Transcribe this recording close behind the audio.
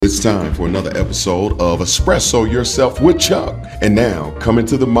It's time for another episode of Espresso Yourself with Chuck. And now, coming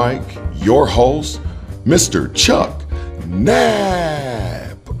to the mic, your host, Mr. Chuck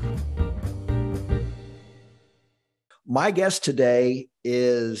Knapp. My guest today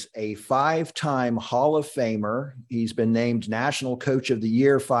is a five-time Hall of Famer. He's been named National Coach of the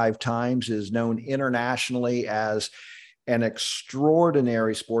Year 5 times, is known internationally as an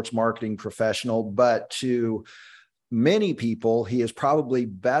extraordinary sports marketing professional, but to many people, he is probably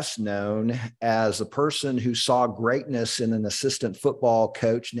best known as a person who saw greatness in an assistant football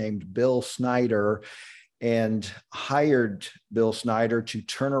coach named Bill Snyder and hired Bill Snyder to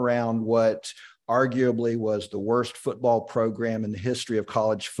turn around what arguably was the worst football program in the history of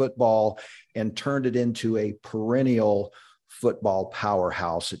college football and turned it into a perennial football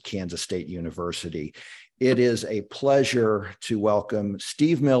powerhouse at Kansas State University. It is a pleasure to welcome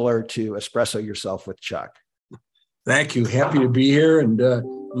Steve Miller to Espresso Yourself with Chuck. Thank you. Happy to be here and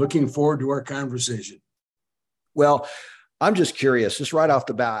looking forward to our conversation. Well, I'm just curious, just right off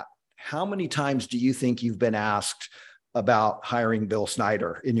the bat, how many times do you think you've been asked about hiring Bill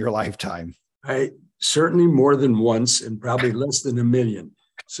Snyder in your lifetime? I certainly more than once and probably less than a million.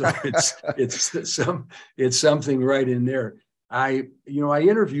 So it's something right in there. I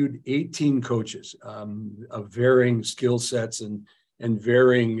interviewed 18 coaches of varying skill sets and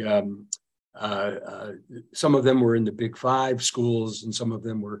varying some of them were in the Big Five schools and some of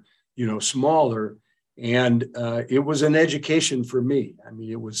them were, smaller. And it was an education for me. I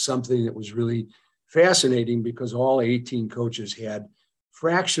mean, it was something that was really fascinating because all 18 coaches had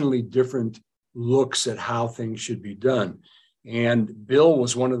fractionally different looks at how things should be done. And Bill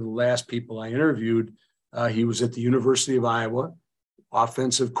was one of the last people I interviewed. He was at the University of Iowa,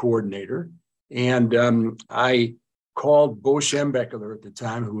 offensive coordinator. And I called Bo Schembechler at the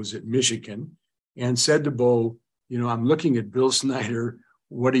time, who was at Michigan, and said to Bo, I'm looking at Bill Snyder.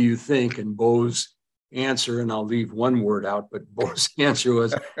 What do you think? And Bo's answer, and I'll leave one word out, but Bo's answer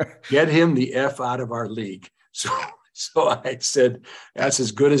was, get him the F out of our league. So I said, that's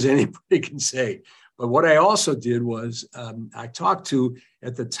as good as anybody can say. But what I also did was I talked to,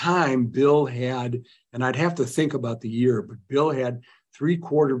 at the time, Bill had, and I'd have to think about the year, but Bill had 3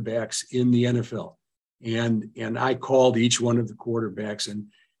 quarterbacks in the NFL. And I called each one of the quarterbacks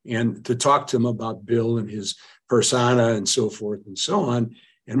and to talk to him about Bill and his persona and so forth and so on.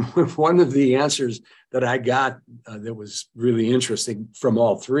 And one of the answers that I got that was really interesting from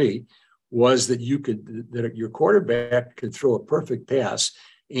all 3 was that that your quarterback could throw a perfect pass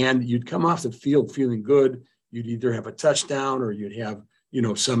and you'd come off the field feeling good. You'd either have a touchdown or you'd have,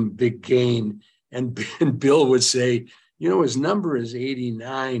 some big gain. And Bill would say, his number is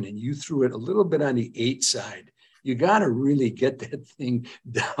 89 and you threw it a little bit on the 8 side. You got to really get that thing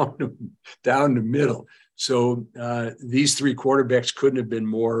down the middle. So these 3 quarterbacks couldn't have been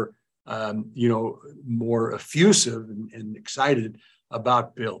more, more effusive and excited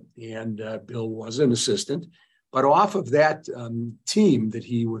about Bill. And Bill was an assistant. But off of that team that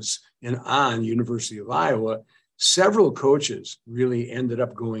he was on, University of Iowa, several coaches really ended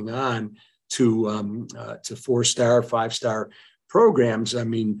up going on to 4-star, 5-star programs. I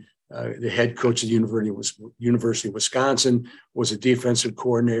mean, the head coach of the University of Wisconsin was a defensive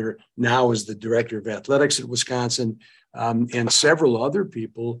coordinator, now is the director of athletics at Wisconsin, and several other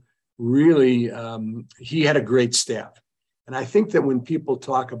people. Really, he had a great staff. And I think that when people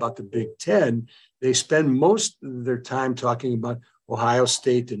talk about the Big Ten, they spend most of their time talking about Ohio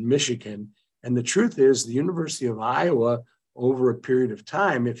State and Michigan. And the truth is, the University of Iowa, over a period of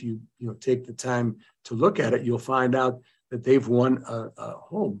time, if you take the time to look at it, you'll find out that they've won a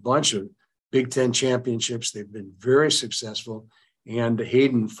whole bunch of Big Ten championships. They've been very successful. And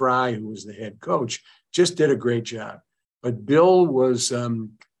Hayden Fry, who was the head coach, just did a great job. But Bill was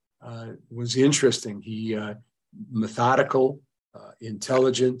interesting. He methodical,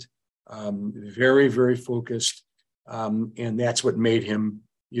 intelligent, very, very focused. And that's what made him,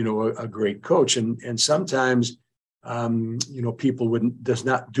 a great coach. And sometimes people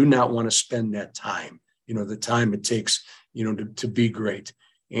do not want to spend that time, the time it takes, to be great.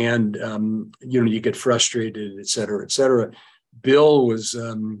 And, you get frustrated, et cetera, et cetera. Bill was,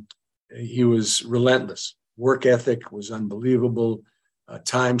 he was relentless. Work ethic was unbelievable.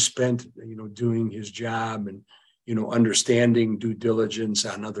 Time spent, doing his job and, understanding due diligence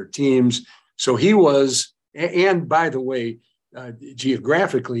on other teams. So he was, and by the way,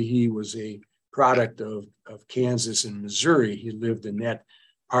 geographically, he was a product of Kansas and Missouri. He lived in that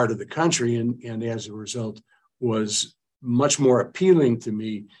part of the country and as a result was much more appealing to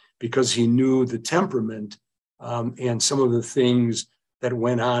me because he knew the temperament and some of the things that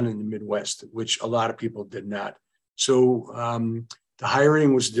went on in the Midwest, which a lot of people did not. So the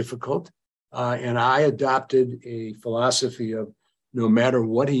hiring was difficult. And I adopted a philosophy of no matter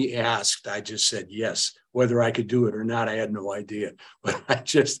what he asked, I just said yes. Whether I could do it or not, I had no idea. But I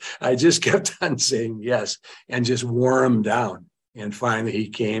just kept on saying yes and just wore him down. And finally he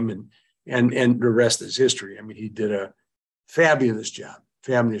came, and the rest is history. I mean, he did a fabulous job.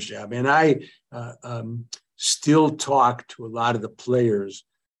 And I still talk to a lot of the players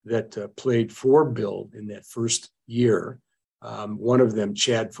that played for Bill in that first year. One of them,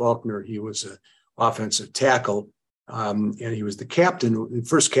 Chad Faulkner, he was an offensive tackle, and he was the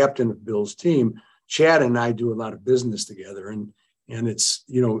first captain of Bill's team. Chad and I do a lot of business together, and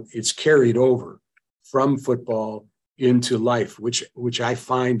it's carried over from football into life, which I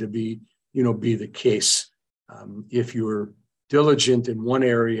find to be the case. If you're diligent in one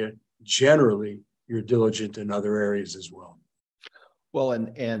area, generally you're diligent in other areas as well. Well,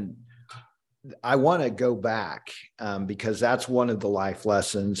 and I want to go back because that's one of the life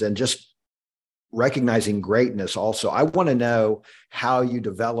lessons, and just recognizing greatness also. I want to know how you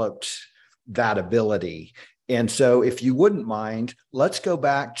developed that ability. And so if you wouldn't mind, let's go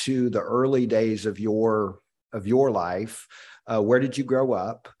back to the early days of your life. Where did you grow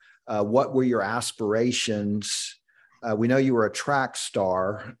up? What were your aspirations? We know you were a track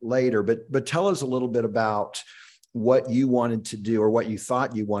star later, but tell us a little bit about what you wanted to do, or what you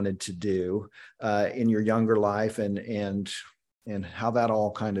thought you wanted to do in your younger life, and how that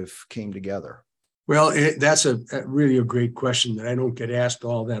all kind of came together. Well, that's really a great question that I don't get asked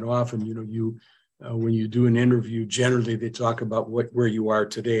all that often. When you do an interview, generally they talk about where you are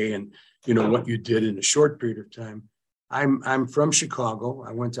today and what you did in a short period of time. I'm from Chicago.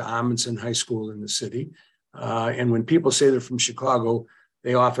 I went to Amundsen High School in the city, and when people say they're from Chicago,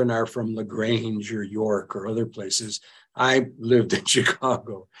 they often are from LaGrange or York or other places. I lived in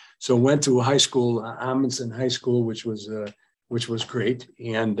Chicago, so went to a high school, Amundsen High School, which was great,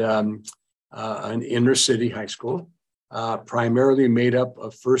 and an inner city high school, primarily made up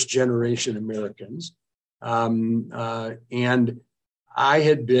of first generation Americans, and I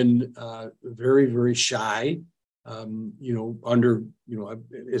had been very, very shy, as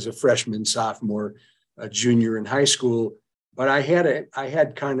a freshman, sophomore, junior in high school. But I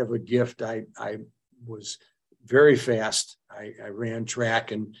had kind of a gift. I was very fast. I ran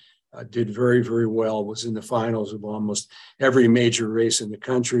track and did very, very well. Was in the finals of almost every major race in the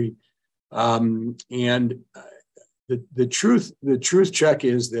country. And the truth, Chuck,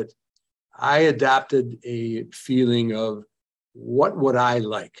 is that I adopted a feeling of what would I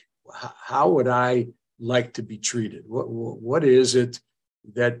like? How would I like to be treated? What is it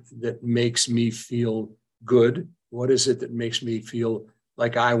that makes me feel good? What is it that makes me feel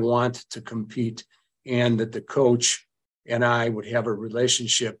like I want to compete, and that the coach and I would have a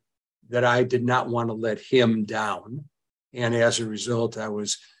relationship that I did not want to let him down? And as a result, I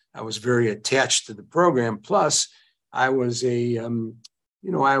was very attached to the program. Plus, I was a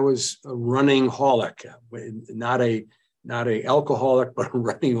running holic, not a alcoholic, but a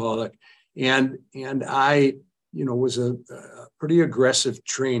running holic. And I, was a pretty aggressive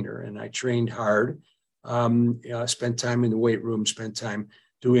trainer, and I trained hard. Spent time in the weight room, spent time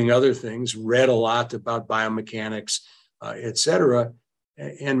doing other things, read a lot about biomechanics, et cetera.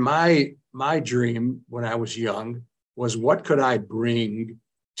 And my dream when I was young was, what could I bring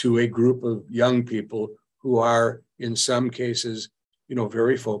to a group of young people who are, in some cases,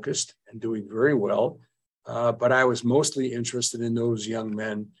 very focused and doing very well. But I was mostly interested in those young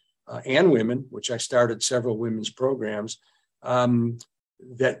men and women, which I started several women's programs,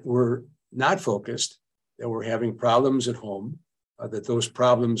 that were not focused, that were having problems at home, that those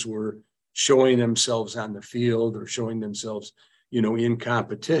problems were showing themselves on the field or showing themselves, in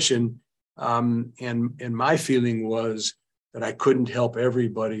competition. And my feeling was that I couldn't help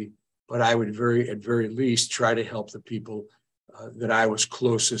everybody, but I would at very least try to help the people that I was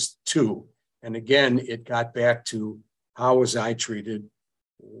closest to. And again, it got back to, how was I treated?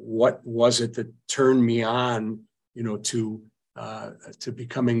 What was it that turned me on, to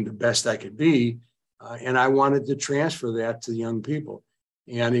becoming the best I could be? And I wanted to transfer that to young people.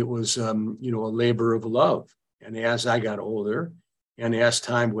 And it was, a labor of love. And as I got older and as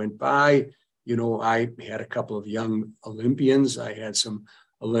time went by, I had a couple of young Olympians. I had some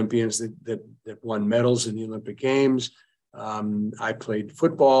Olympians that won medals in the Olympic Games. I played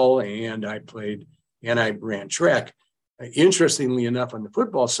football and I ran track. Interestingly enough, on the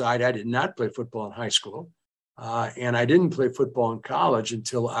football side, I did not play football in high school. And I didn't play football in college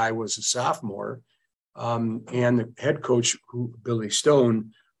until I was a sophomore. And the head coach, Billy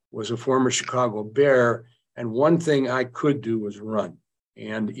Stone, was a former Chicago Bear. And one thing I could do was run.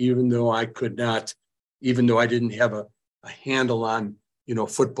 And even though I didn't have handle on,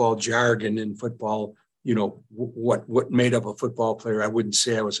 football jargon and football, what made up a football player. I wouldn't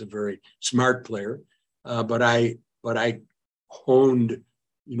say I was a very smart player, but I honed,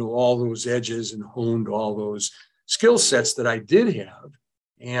 all those edges and honed all those skill sets that I did have.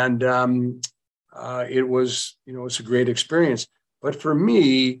 And it was, it's a great experience. But for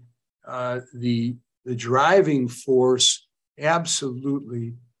me, the driving force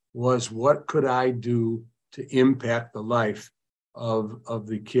absolutely was, what could I do to impact the life of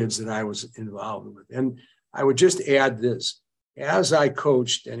the kids that I was involved with? And I would just add this: as I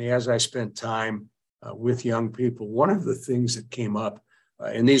coached and as I spent time with young people, one of the things that came up,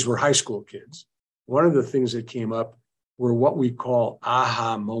 and these were high school kids, one of the things that came up were what we call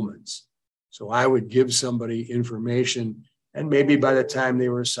aha moments. So I would give somebody information, and maybe by the time they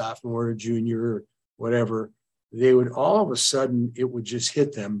were a sophomore or junior or whatever, they would all of a sudden, it would just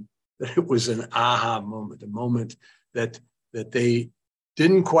hit them that it was an aha moment, a moment that they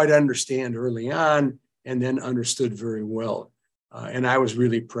didn't quite understand early on and then understood very well. And I was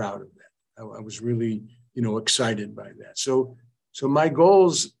really proud of that. I was really, excited by that. So my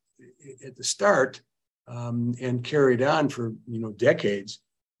goals at the start and carried on for, decades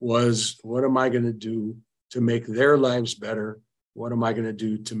was, what am I going to do to make their lives better? What am I going to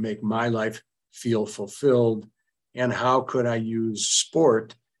do to make my life feel fulfilled? And how could I use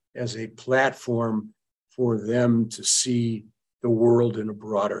sport as a platform for them to see the world in a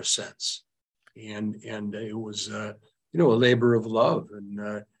broader sense? And it was, a labor of love,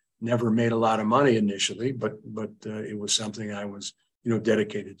 and never made a lot of money initially, but it was something I was,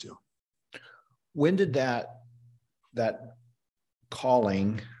 dedicated to. When did that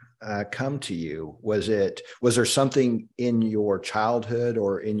calling come to you? Was there something in your childhood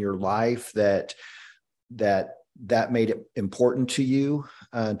or in your life that made it important to you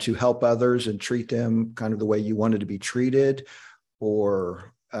to help others and treat them kind of the way you wanted to be treated?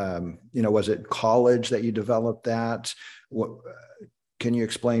 Or, was it college that you developed that? Can you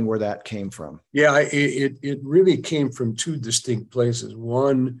explain where that came from? Yeah, it really came from two distinct places.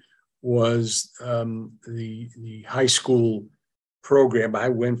 One was the high school program. I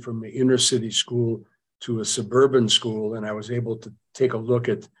went from the inner city school to a suburban school, and I was able to take a look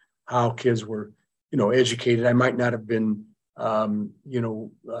at how kids were, educated. I might not have been,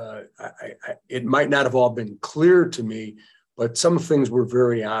 it might not have all been clear to me, but some things were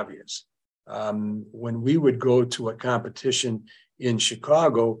very obvious. When we would go to a competition in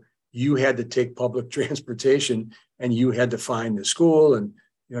Chicago, you had to take public transportation, and you had to find the school, and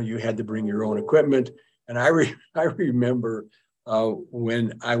you had to bring your own equipment. And I remember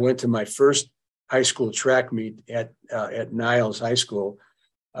when I went to my first high school track meet at Niles High School,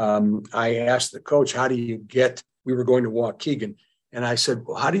 I asked the coach, how do you get, we were going to Waukegan, and I said,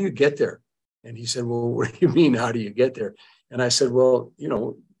 well, how do you get there? And he said, well, what do you mean, how do you get there? And I said, well,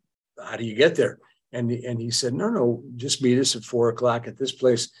 how do you get there? And he said, no, just meet us at 4:00 at this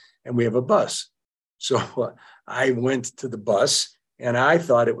place, and we have a bus. So I went to the bus, and I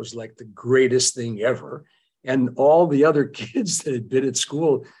thought it was like the greatest thing ever. And all the other kids that had been at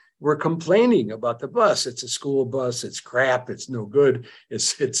school were complaining about the bus. It's a school bus, it's crap, it's no good,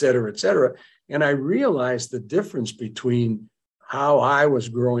 it's et cetera, et cetera. And I realized the difference between how I was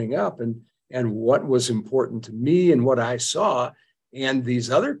growing up and what was important to me and what I saw, and these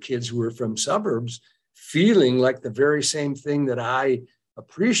other kids who were from suburbs feeling like the very same thing that I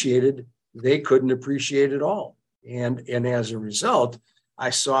appreciated, they couldn't appreciate at all. And as a result, I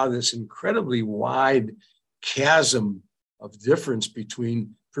saw this incredibly wide chasm of difference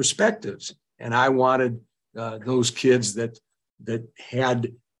between perspectives. And I wanted those kids that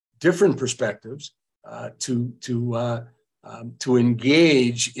had different perspectives to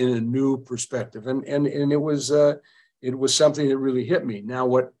engage in a new perspective. And it was something that really hit me. Now,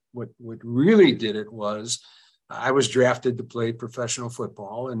 what really did it was, I was drafted to play professional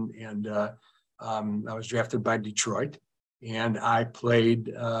football, and I was drafted by Detroit, and I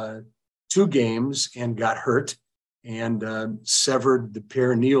played 2 games and got hurt and severed the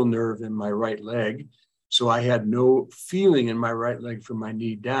peroneal nerve in my right leg. So I had no feeling in my right leg from my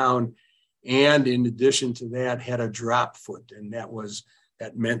knee down. And in addition to that, had a drop foot. And that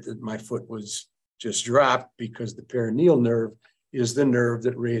meant that my foot was just dropped, because the peroneal nerve is the nerve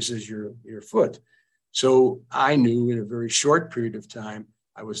that raises your foot. So I knew in a very short period of time,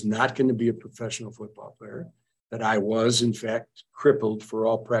 I was not going to be a professional football player, that I was, in fact, crippled for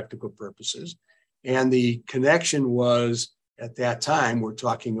all practical purposes. And the connection was, at that time, we're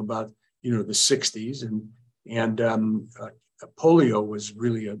talking about, the 60s, and polio was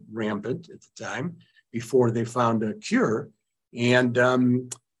really rampant at the time before they found a cure. And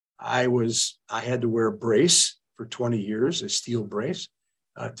I had to wear a brace for 20 years, a steel brace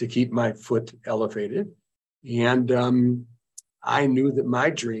to keep my foot elevated. And I knew that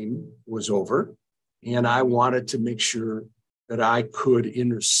my dream was over, and I wanted to make sure that I could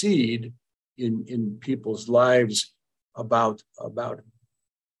intercede in people's lives about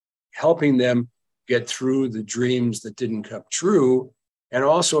helping them get through the dreams that didn't come true, and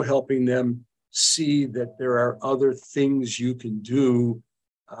also helping them see that there are other things you can do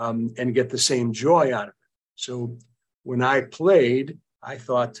and get the same joy out of it. So when I played, I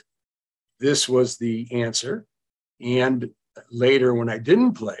thought this was the answer. And later, when I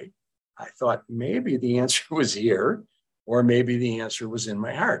didn't play, I thought maybe the answer was here, or maybe the answer was in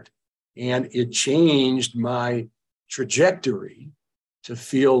my heart. And it changed my trajectory to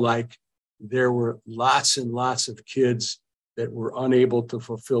feel like there were lots and lots of kids that were unable to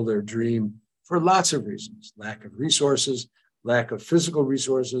fulfill their dream for lots of reasons: lack of resources, lack of physical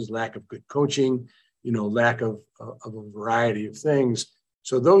resources, lack of good coaching, lack of a variety of things.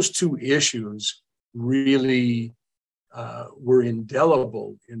 So those two issues really were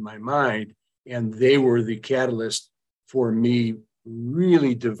indelible in my mind, and they were the catalyst for me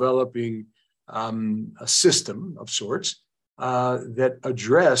really developing a system of sorts that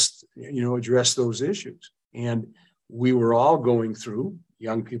addressed those issues. And we were all going through,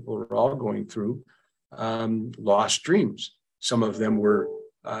 young people were all going through lost dreams. Some of them were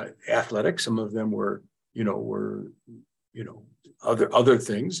athletic, some of them were other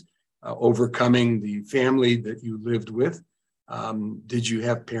things, overcoming the family that you lived with. Did you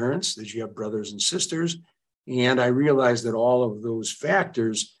have parents? Did you have brothers and sisters? And I realized that all of those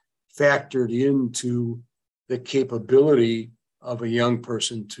factors factored into the capability of a young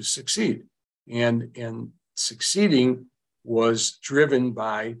person to succeed. And succeeding was driven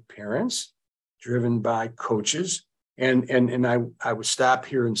by parents, driven by coaches. And I would stop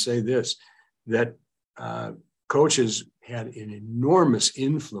here and say this, that coaches had an enormous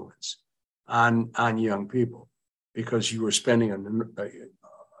influence on young people, because you were spending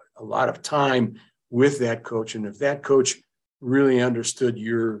a lot of time with that coach. And if that coach really understood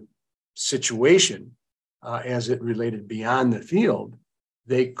your situation as it related beyond the field,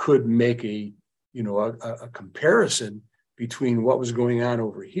 they could make a comparison between what was going on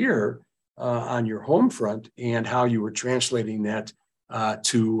over here on your home front and how you were translating that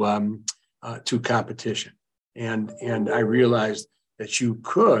to competition. And I realized that you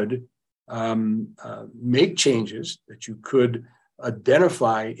could make changes, that you could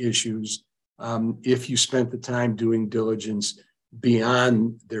identify issues if you spent the time doing diligence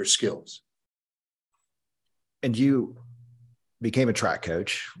beyond their skills. And you became a track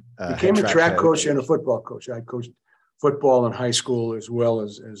coach. Became a track coach and a football coach. I coached football in high school as well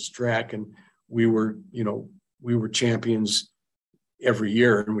as track, and we were champions every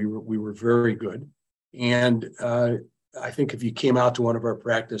year, and we were very good. And I think if you came out to one of our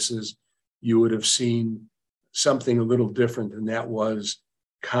practices, you would have seen something a little different, and that was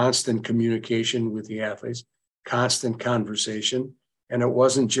constant communication with the athletes, constant conversation. And it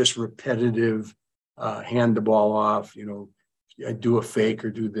wasn't just repetitive, hand the ball off, do a fake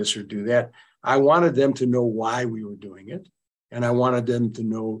or do this or do that. I wanted them to know why we were doing it. And I wanted them to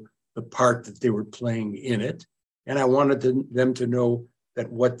know the part that they were playing in it. And I wanted them to know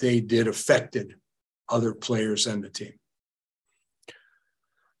that what they did affected other players on the team.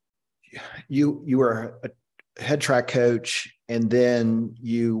 You were a head track coach, and then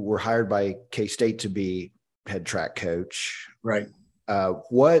you were hired by K-State to be head track coach. Right.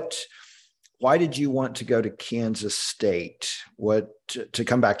 Why did you want to go to Kansas State? To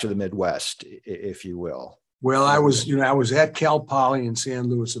come back to the Midwest, if you will? Well, I was at Cal Poly in San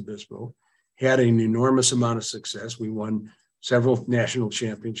Luis Obispo, had an enormous amount of success. We won several national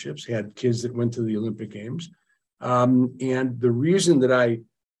championships, had kids that went to the Olympic Games. And the reason that I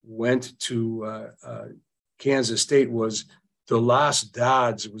went to Kansas State was DeLoss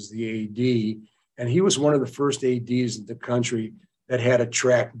Dodds was the AD, and he was one of the first ADs in the country that had a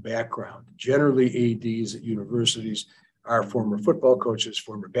track background. Generally, ADs at universities are former football coaches,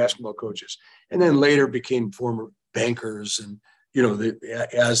 former basketball coaches, and then later became former bankers. And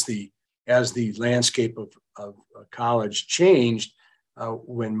as the landscape of college changed,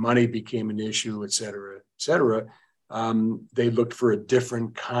 when money became an issue, et cetera, they looked for a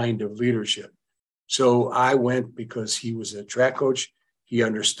different kind of leadership. So I went because he was a track coach. He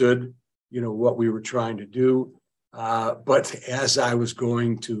understood, what we were trying to do. But as I was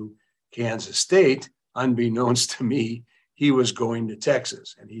going to Kansas State, unbeknownst to me, he was going to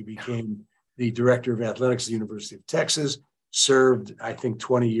Texas, and he became the director of athletics at the University of Texas, served, I think,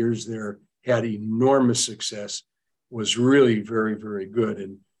 20 years there, had enormous success, was really very, very good.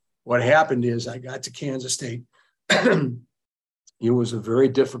 And what happened is I got to Kansas State. It was a very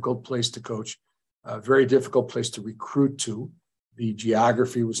difficult place to coach, a very difficult place to recruit to. The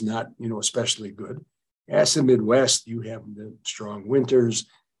geography was not, especially good. As the Midwest, you have the strong winters,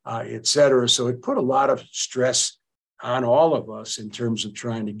 et cetera. So it put a lot of stress on all of us in terms of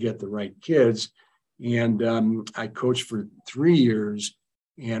trying to get the right kids. And I coached for 3 years,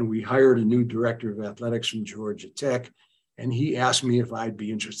 and we hired a new director of athletics from Georgia Tech. And he asked me if I'd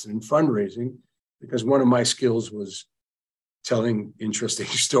be interested in fundraising, because one of my skills was telling interesting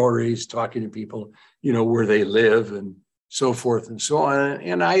stories, talking to people, where they live and so forth and so on.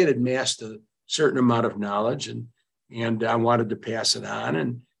 And I had amassed a certain amount of knowledge, and I wanted to pass it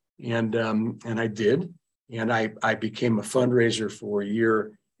on, and I did. And I became a fundraiser for a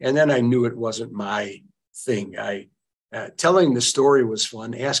year, and then I knew it wasn't my thing. Telling the story was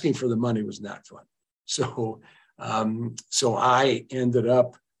fun. Asking for the money was not fun. So I ended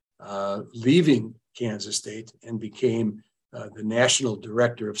up leaving Kansas State and became the national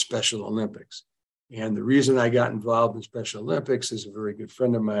director of Special Olympics. And the reason I got involved in Special Olympics is a very good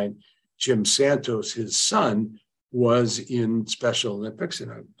friend of mine, Jim Santos. His son was in Special Olympics in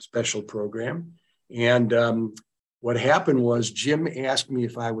a special program. And what happened was Jim asked me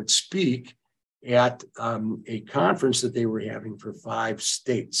if I would speak at a conference that they were having for 5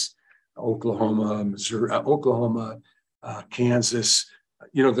 states: Oklahoma, Missouri, Kansas,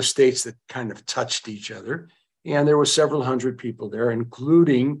 the states that kind of touched each other. And there were several hundred people there,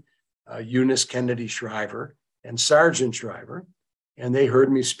 including Eunice Kennedy Shriver and Sergeant Shriver. And they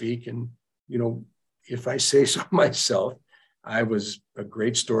heard me speak. And, if I say so myself, I was a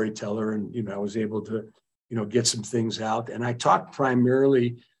great storyteller, and, I was able to, get some things out. And I talked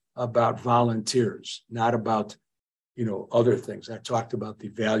primarily about volunteers, not about, other things. I talked about the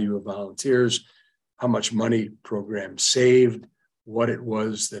value of volunteers, how much money programs saved, what it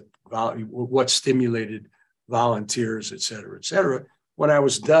was that, what stimulated volunteers, et cetera, et cetera. When I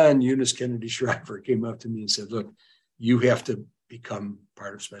was done, Eunice Kennedy Shriver came up to me and said, "Look, you have to become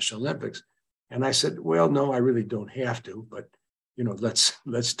part of Special Olympics." And I said, "Well, no, I really don't have to, but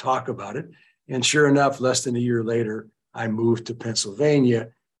let's talk about it." And sure enough, less than a year later, I moved to Pennsylvania,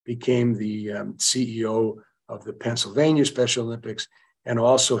 became the CEO of the Pennsylvania Special Olympics, and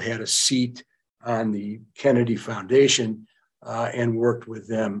also had a seat on the Kennedy Foundation, and worked with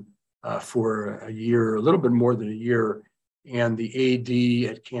them for a year, a little bit more than a year. And the AD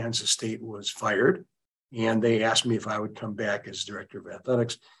at Kansas State was fired, and they asked me if I would come back as director of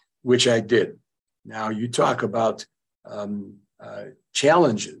athletics, which I did. Now, you talk about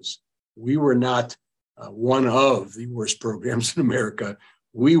challenges. We were not one of the worst programs in America.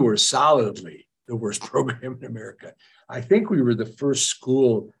 We were solidly the worst program in America. I think we were the first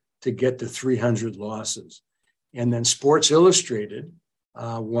school to get to 300 losses. And then Sports Illustrated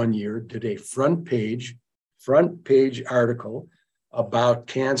one year did a front page article about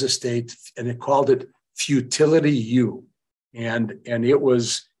Kansas State, and it called it Futility U. And it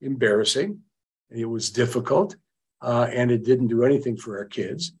was embarrassing. It was difficult, and it didn't do anything for our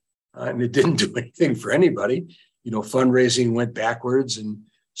kids, and it didn't do anything for anybody. Fundraising went backwards and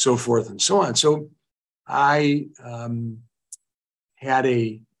so forth and so on. So I had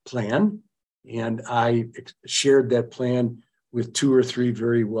a plan, and I shared that plan with 2 or 3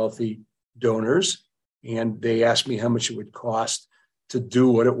 very wealthy donors. And they asked me how much it would cost to do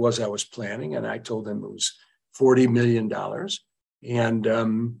what it was I was planning. And I told them it was $40 million.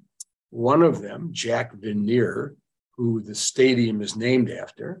 And one of them, Jack Veneer, who the stadium is named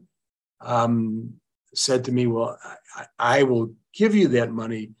after, said to me, "Well, I will give you that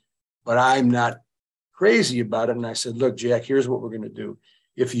money, but I'm not crazy about it." And I said, "Look, Jack, here's what we're going to do.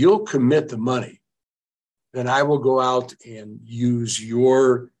 If you'll commit the money, then I will go out and use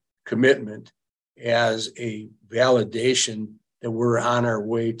your commitment as a validation that we're on our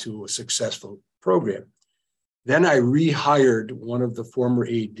way to a successful program." Then I rehired one of the former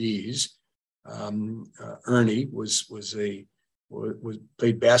ADs. Ernie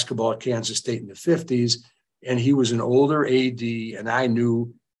played basketball at Kansas State in the 50s, and he was an older AD. And I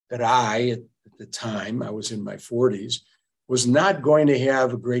knew that at the time, I was in my 40s, was not going to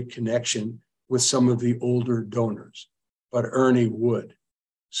have a great connection with some of the older donors, but Ernie would.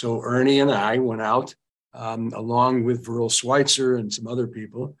 So Ernie and I went out, along with Verl Schweitzer and some other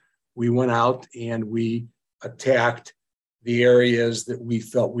people. We went out and we attacked the areas that we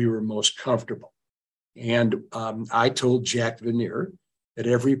felt we were most comfortable. And I told Jack Veneer that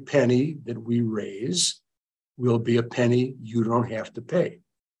every penny that we raise will be a penny you don't have to pay.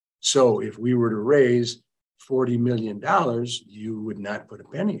 So if we were to raise $40 million, you would not put a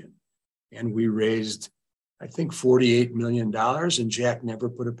penny in. And we raised, I think, $48 million, and Jack never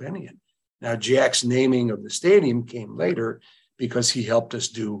put a penny in. Now, Jack's naming of the stadium came later because he helped us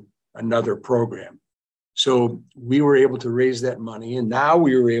do another program. So we were able to raise that money, and now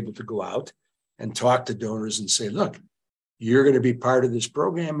we were able to go out and talk to donors and say, look, you're going to be part of this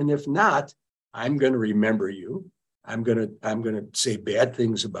program. And if not, I'm going to remember you. I'm going to say bad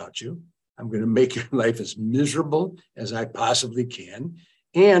things about you. I'm going to make your life as miserable as I possibly can.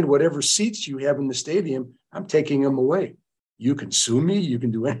 And whatever seats you have in the stadium, I'm taking them away. You can sue me. You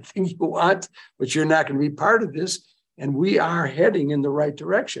can do anything you want, but you're not going to be part of this. And we are heading in the right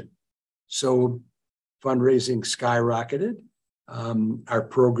direction. So fundraising skyrocketed. Our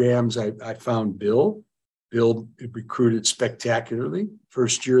programs, I found Bill. Bill recruited spectacularly.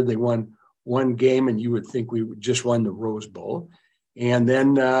 First year, they won one game, and you would think we just won the Rose Bowl. And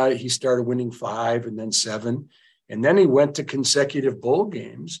then he started winning 5 and then 7. And then he went to consecutive bowl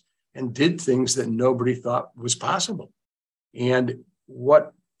games and did things that nobody thought was possible. And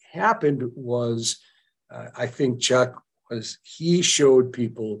what happened was, I think, Chuck, was he showed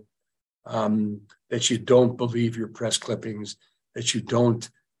people that you don't believe your press clippings, that you don't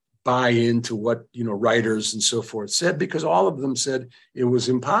buy into what, writers and so forth said, because all of them said it was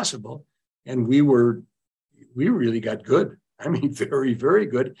impossible. And we really got good. I mean, very, very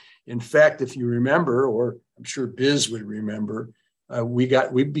good. In fact, if you remember, or I'm sure Biz would remember, we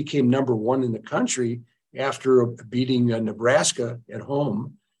became number 1 in the country after beating Nebraska at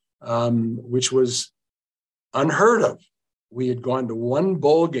home, which was unheard of. We had gone to one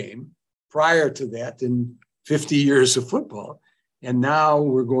bowl game prior to that in 50 years of football. And now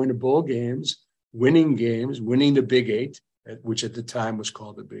we're going to bowl games, winning the Big 8, which at the time was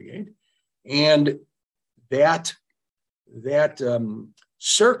called the Big 8. And that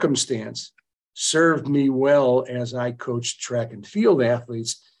circumstance served me well as I coached track and field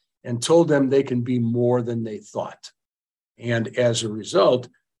athletes and told them they can be more than they thought. And as a result,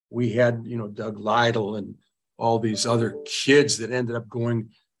 we had, Doug Lytle and all these other kids that ended up going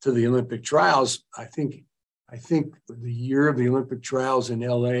to the Olympic trials. I think the year of the Olympic trials in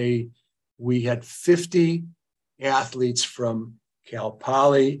LA, we had 50 athletes from Cal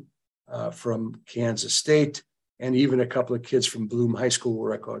Poly, from Kansas State, and even a couple of kids from Bloom High School,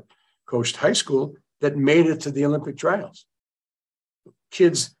 where I coached high school, that made it to the Olympic trials.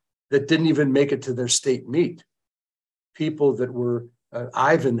 Kids that didn't even make it to their state meet. People that were,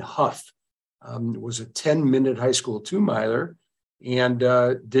 Ivan Huff was a 10-minute high school 2-miler and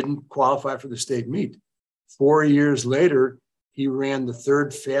didn't qualify for the state meet. 4 years later, he ran the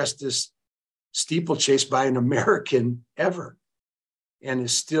 3rd fastest steeplechase by an American ever, and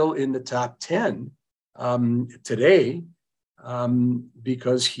is still in the top 10 today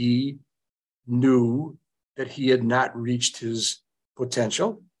because he knew that he had not reached his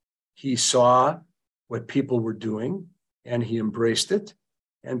potential. He saw what people were doing, and he embraced it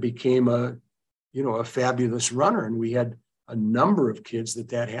and became a fabulous runner. And we had a number of kids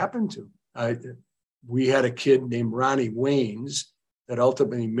that happened to. We had a kid named Ronnie Waynes that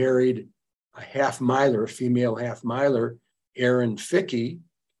ultimately married a half-miler, a female half-miler, Erin Fickey.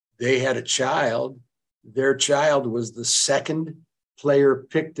 They had a child. Their child was the 2nd player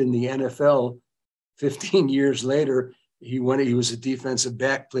picked in the NFL 15 years later. He was a defensive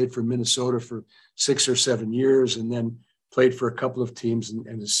back, played for Minnesota for 6 or 7 years, and then played for a couple of teams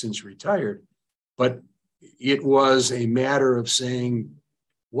and has since retired. But it was a matter of saying,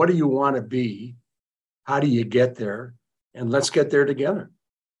 what do you want to be? How do you get there? And let's get there together.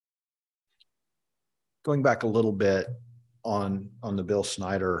 Going back a little bit on the Bill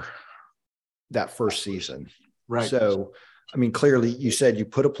Snyder, that first season. Right. So, I mean, clearly you said you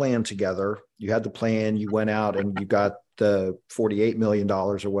put a plan together, you had the plan, you went out and you got the $48 million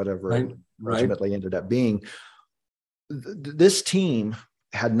or whatever it ultimately ended up being. This team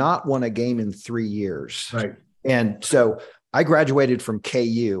had not won a game in 3 years. Right. And so I graduated from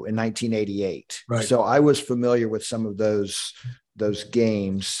KU in 1988. Right. So I was familiar with some of those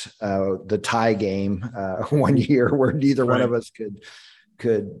games, the tie game one year where neither one of us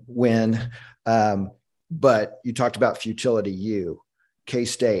could win. But you talked about futility.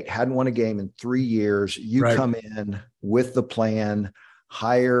 K-State hadn't won a game in 3 years. You come in with the plan,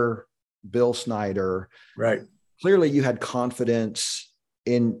 hire Bill Snyder. Right. Clearly you had confidence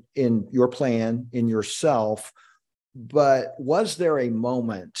in your plan, in yourself. But was there a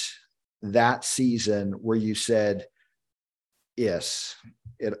moment that season where you said, yes,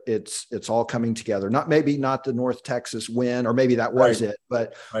 it's all coming together? Not the North Texas win, or maybe that was it,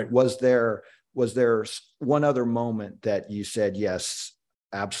 but was there one other moment that you said, yes,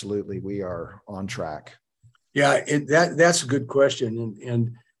 absolutely, we are on track? Yeah, that's a good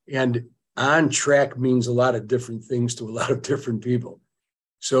question. And on track means a lot of different things to a lot of different people.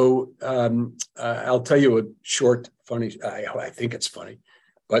 So I'll tell you a short, funny. I think it's funny,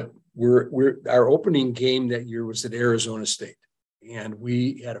 but our opening game that year was at Arizona State, and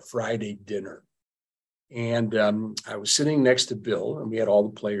we had a Friday dinner. And I was sitting next to Bill, and we had all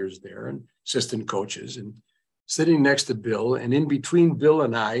the players there and assistant coaches, and sitting next to Bill, and in between Bill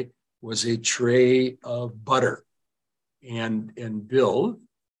and I was a tray of butter, and Bill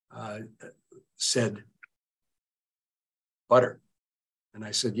said, "Butter." And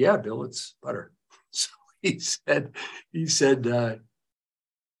I said, "Yeah, Bill, it's butter." So he said,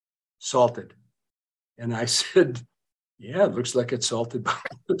 "Salted." And I said, "Yeah, it looks like it's salted.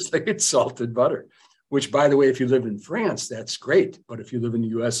 Looks like it's salted butter." Which, by the way, if you live in France, that's great. But if you live in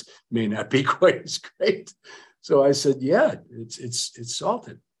the U.S., may not be quite as great. So I said, "Yeah, it's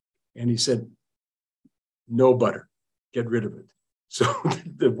salted." And he said, "No butter. Get rid of it." So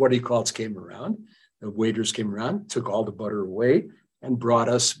the what he calls came around. The waiters came around, took all the butter away, and brought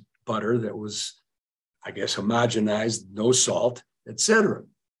us butter that was, I guess, homogenized, no salt, etc.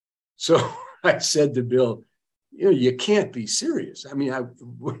 So I said to Bill, "You can't be serious. I mean,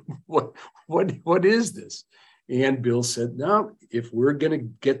 what is this?" And Bill said, "No, if we're going to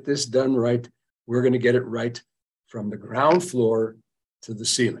get this done right, we're going to get it right from the ground floor to the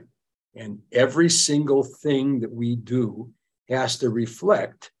ceiling. And every single thing that we do has to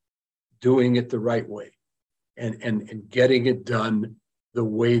reflect doing it the right way and getting it done the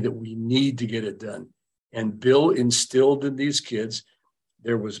way that we need to get it done." And Bill instilled in these kids,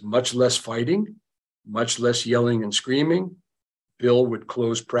 there was much less fighting, much less yelling and screaming. Bill would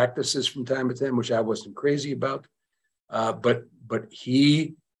close practices from time to time, which I wasn't crazy about. But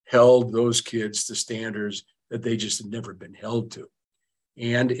he held those kids to standards that they just had never been held to.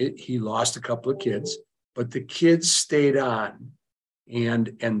 And he lost a couple of kids, but the kids stayed on.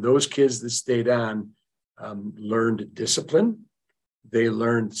 And those kids that stayed on learned discipline. They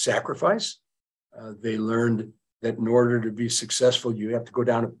learned sacrifice. They learned that in order to be successful, you have to go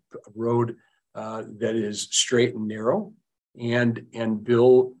down a road that is straight and narrow. And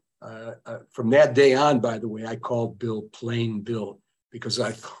Bill, from that day on, by the way, I called Bill Plain Bill, because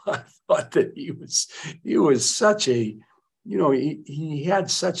I thought that he was such a, he had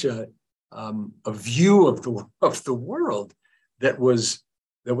such a view of the world that was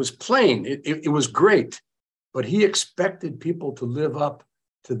plain. It was great, but he expected people to live up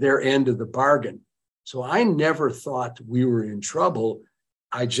to their end of the bargain. So I never thought we were in trouble.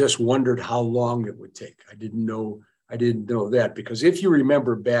 I just wondered how long it would take. I didn't know that, because if you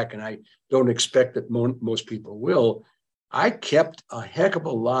remember back, and I don't expect that most people will, I kept a heck of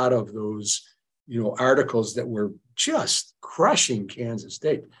a lot of those, articles that were just crushing Kansas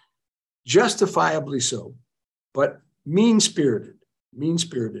State, justifiably so, but mean-spirited,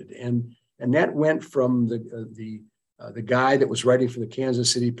 and that went from the guy that was writing for the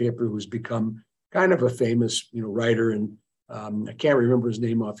Kansas City paper, who's become kind of a famous, writer, and I can't remember his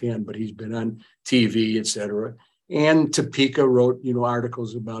name offhand, but he's been on TV, et cetera. And Topeka wrote,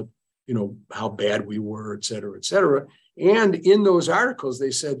 articles about, how bad we were, et cetera, et cetera. And in those articles,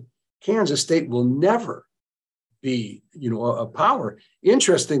 they said Kansas State will never be, a power.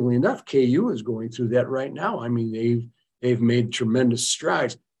 Interestingly enough, KU is going through that right now. I mean, they've made tremendous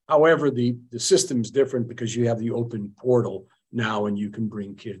strides. However, the system is different because you have the open portal now, and you can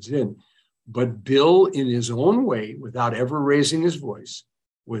bring kids in. But Bill, in his own way, without ever raising his voice,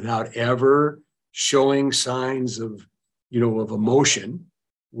 without ever showing signs of, of emotion,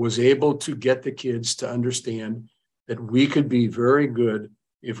 was able to get the kids to understand that we could be very good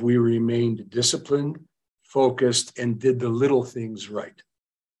if we remained disciplined, focused, and did the little things right.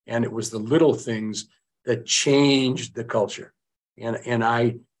 And it was the little things that changed the culture. And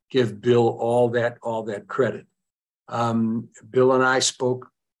I give Bill all that credit. Bill and I spoke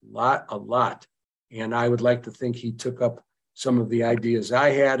a lot. And I would like to think he took up some of the ideas I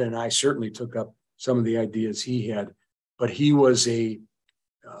had, and I certainly took up some of the ideas he had. But he was an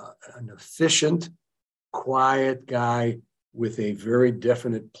efficient, quiet guy with a very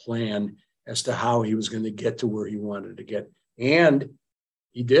definite plan as to how he was going to get to where he wanted to get. And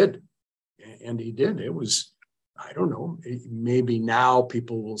he did. It was, I don't know, maybe now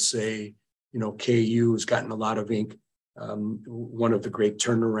people will say, KU has gotten a lot of ink, one of the great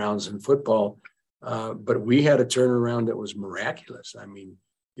turnarounds in football. But we had a turnaround that was miraculous. I mean,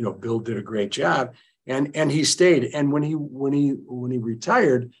 Bill did a great job, and he stayed. And when he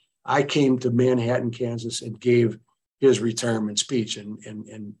retired, I came to Manhattan, Kansas, and gave his retirement speech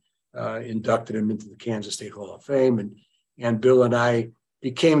and inducted him into the Kansas State Hall of Fame. And Bill and I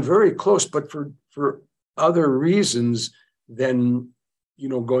became very close, but for other reasons than,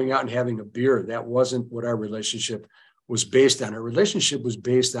 going out and having a beer. That wasn't what our relationship was based on. Our relationship was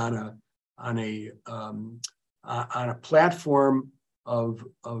based on a platform of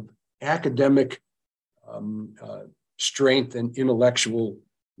academic strength and intellectual,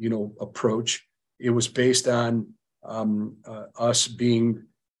 approach. It was based on us being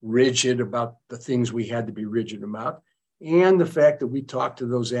rigid about the things we had to be rigid about, and the fact that we talked to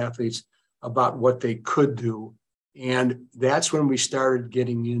those athletes about what they could do. And that's when we started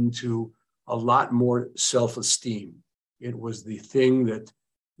getting into a lot more self-esteem. It was the thing that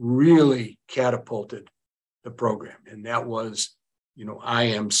really catapulted the program. And that was, I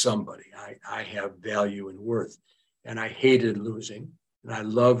am somebody. I have value and worth. And I hated losing, and I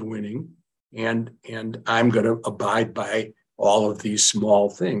loved winning. And I'm going to abide by all of these small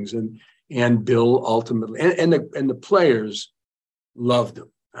things. And Bill ultimately, and the players loved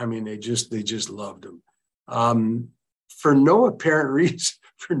him. I mean, they just loved him. For no apparent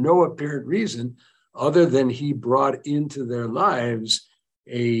reason, other than he brought into their lives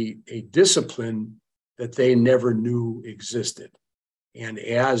a discipline that they never knew existed. And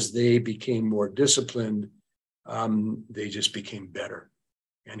as they became more disciplined, they just became better.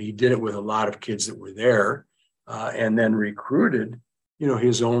 And he did it with a lot of kids that were there, and then recruited,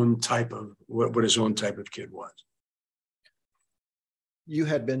 his own type of what his own type of kid was. You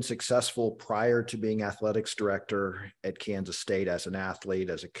had been successful prior to being athletics director at Kansas State as an athlete,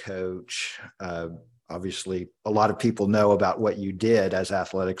 as a coach. Obviously, a lot of people know about what you did as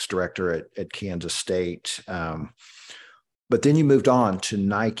athletics director at Kansas State. But then you moved on to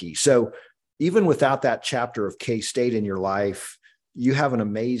Nike. So even without that chapter of K-State in your life, you have an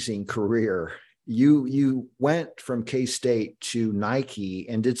amazing career. You went from K-State to Nike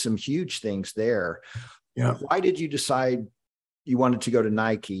and did some huge things there. Yeah. Why did you decide you wanted to go to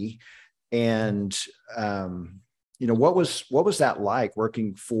Nike? And, what was that like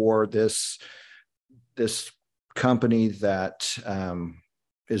working for this company that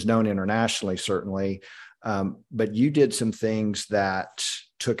is known internationally, certainly. But you did some things that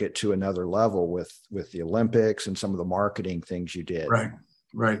took it to another level with the Olympics and some of the marketing things you did.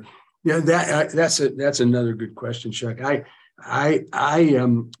 Right. Yeah, that's another good question, Chuck. I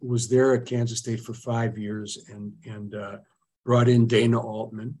was there at Kansas State for 5 years and brought in Dana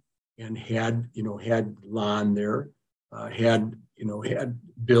Altman and had Lon there, had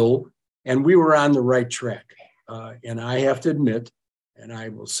Bill, and we were on the right track. And I have to admit, and I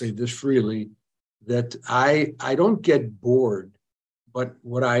will say this freely, that I don't get bored, but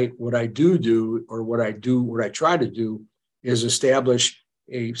what I try to do is establish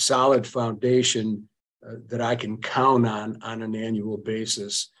a solid foundation that I can count on an annual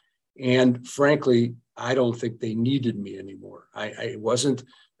basis. And frankly, I don't think they needed me anymore. It wasn't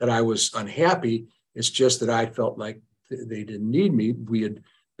that I was unhappy. It's just that I felt like they didn't need me. We had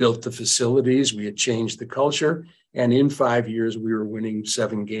built the facilities, we had changed the culture, and in 5 years, we were winning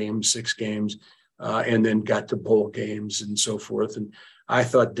 7 games, 6 games, and then got to bowl games and so forth. And I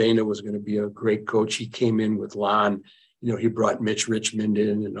thought Dana was going to be a great coach. He came in with Lon. He brought Mitch Richmond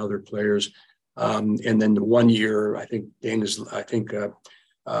in and other players. And then the 1 year,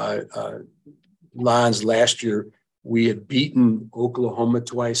 Lon's last year, we had beaten Oklahoma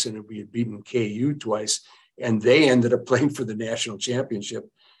twice and we had beaten KU twice, and they ended up playing for the national championship.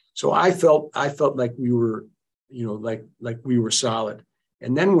 So I felt like we were, like we were solid.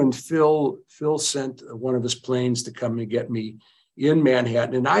 And then when Phil sent one of his planes to come and get me in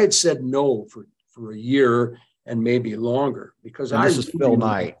Manhattan, and I had said no for a year and maybe longer because this is Phil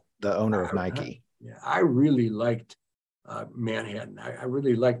Knight, the owner of Nike. I really liked Manhattan. I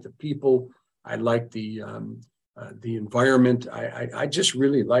really liked the people. I liked the environment. I just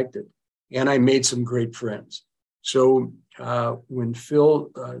really liked it, and I made some great friends. So when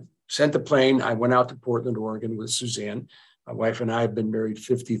Phil sent the plane, I went out to Portland, Oregon with Suzanne. My wife and I have been married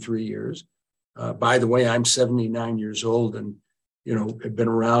 53 years. By the way, I'm 79 years old and, have been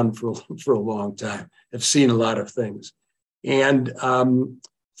around for a long time. I've seen a lot of things. And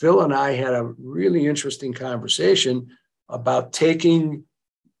Phil and I had a really interesting conversation about taking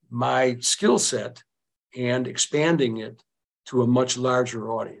my skill set and expanding it to a much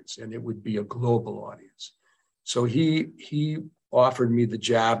larger audience, and it would be a global audience. So he offered me the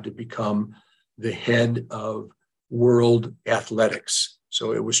job to become the head of world athletics.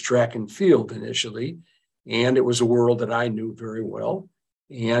 So it was track and field initially, and it was a world that I knew very well.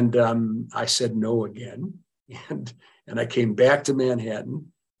 And I said no again, and I came back to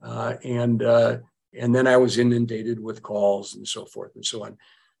Manhattan, and then I was inundated with calls and so forth and so on.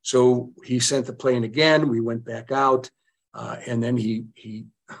 So he sent the plane again. We went back out, and then he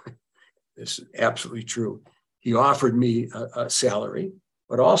this is absolutely true. He offered me a salary,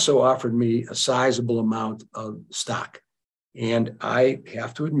 but also offered me a sizable amount of stock. And I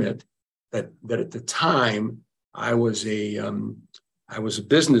have to admit that at the time I was a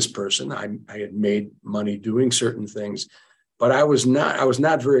business person. I had made money doing certain things, but I was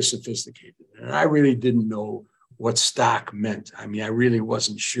not very sophisticated, and I really didn't know what stock meant. I mean, I really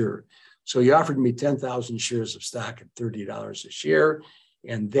wasn't sure. So he offered me 10,000 shares of stock at $30 a share.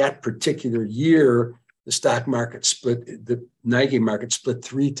 And that particular year, the Nike market split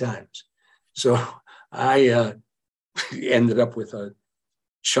 3 times. So I ended up with a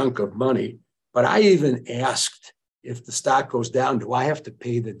chunk of money, but I even asked, if the stock goes down, do I have to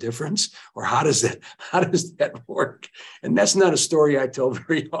pay the difference, or how does that work? And that's not a story I tell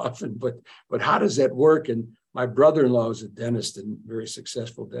very often, but how does that work? And my brother-in-law is a dentist, and very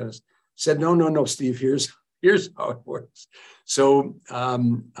successful dentist, said, no, Steve, here's how it works. So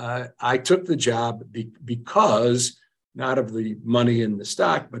I took the job because not of the money in the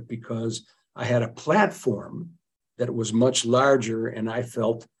stock, but because I had a platform that was much larger, and I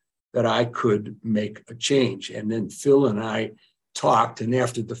felt that I could make a change. And then Phil and I talked, and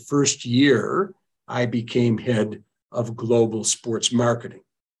after the first year, I became head of global sports marketing.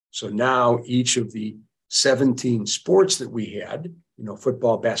 So now each of the 17 sports that we had,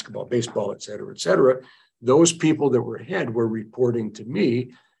 football, basketball, baseball, et cetera, those people that were head were reporting to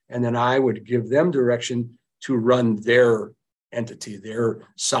me, and then I would give them direction to run their entity, their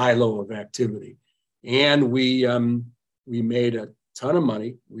silo of activity. And we made a ton of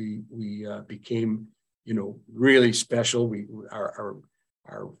money. We became, really special. Our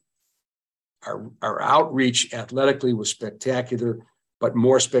outreach athletically was spectacular, but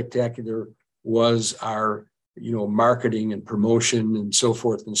more spectacular was our, marketing and promotion and so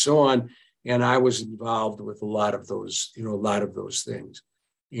forth and so on. And I was involved with a lot of those things.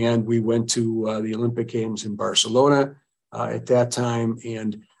 And we went to the Olympic Games in Barcelona at that time,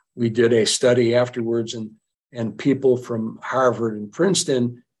 and we did a study afterwards, and people from Harvard and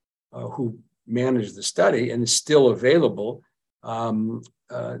Princeton who managed the study and is still available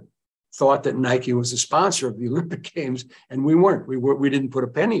thought that Nike was a sponsor of the Olympic Games, and we weren't. We didn't put a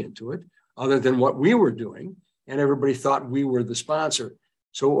penny into it other than what we were doing, and everybody thought we were the sponsor.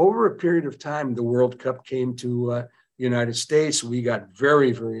 So over a period of time, the World Cup came to the United States. We got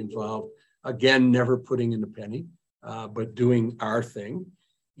very, very involved. Again, never putting in a penny, but doing our thing.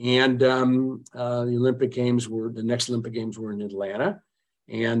 And the next Olympic Games were in Atlanta,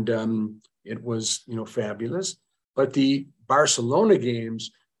 and it was, fabulous. But the Barcelona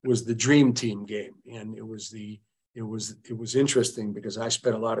Games was the dream team game, and it was interesting because I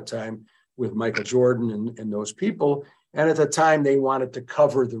spent a lot of time with Michael Jordan and those people, and at the time they wanted to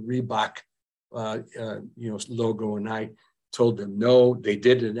cover the Reebok, logo, and I told them no. They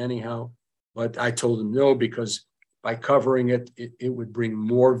did it anyhow, but I told them no because by covering it would bring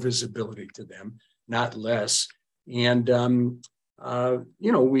more visibility to them, not less. And,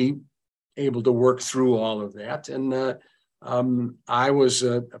 we able to work through all of that. And I was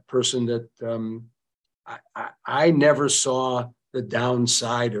a person that I never saw the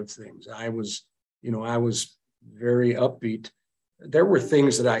downside of things. I was very upbeat. There were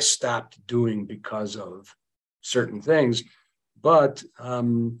things that I stopped doing because of certain things, but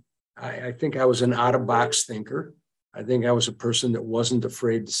I think I was an out-of-box thinker. I think I was a person that wasn't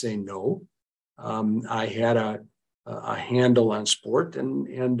afraid to say no. I had a handle on sport,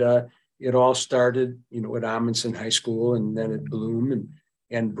 and it all started, at Amundsen High School, and then at Bloom,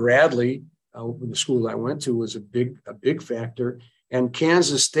 and Bradley, the school I went to, was a big factor, and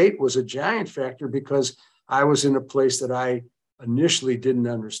Kansas State was a giant factor because I was in a place that I initially didn't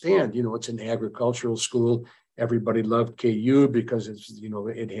understand. It's an agricultural school. Everybody loved KU because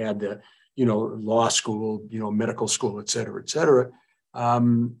it had the law school, medical school, et cetera.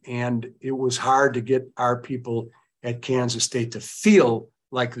 And it was hard to get our people at Kansas State to feel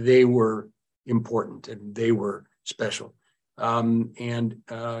like they were important and they were special.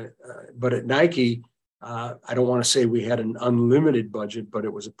 But at Nike, I don't want to say we had an unlimited budget, but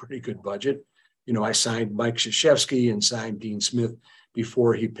it was a pretty good budget. I signed Mike Krzyzewski and signed Dean Smith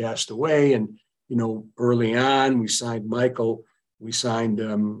before he passed away. And, early on, we signed Michael. We signed,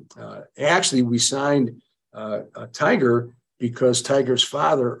 we signed Tiger because Tiger's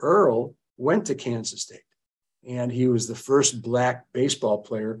father, Earl, went to Kansas State. And he was the first Black baseball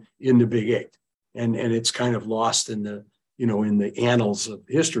player in the Big Eight. And it's kind of lost in the, in the annals of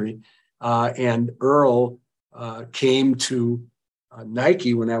history. And Earl came to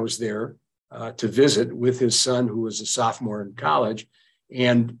Nike when I was there to visit with his son, who was a sophomore in college.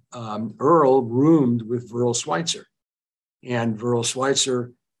 And Earl roomed with Verl Schweitzer. And Verl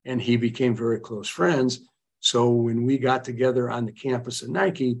Schweitzer and he became very close friends. So when we got together on the campus of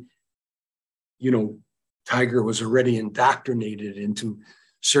Nike, Tiger was already indoctrinated into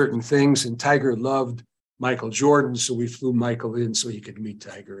certain things, and Tiger loved Michael Jordan. So we flew Michael in so he could meet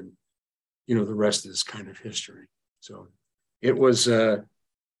Tiger, and, the rest is kind of history. So it was a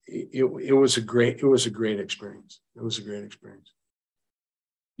great experience. It was a great experience.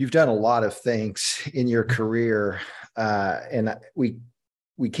 You've done a lot of things in your career, and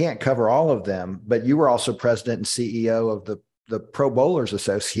we can't cover all of them, but you were also president and CEO of the Pro Bowlers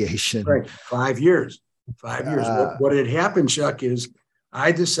Association. Right. 5 years. 5 years. What had happened, Chuck, is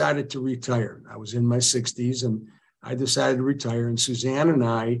I decided to retire. I was in my 60s and I decided to retire. And Suzanne and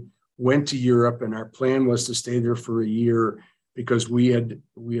I went to Europe, and our plan was to stay there for a year because we had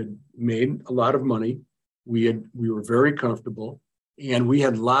made a lot of money. We were very comfortable, and we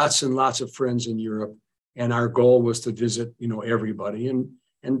had lots and lots of friends in Europe. And our goal was to visit, everybody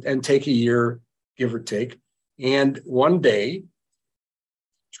and take a year, give or take. And one day,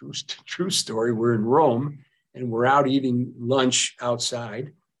 true story, we're in Rome and we're out eating lunch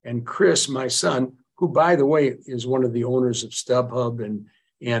outside. And Chris, my son, who, by the way, is one of the owners of StubHub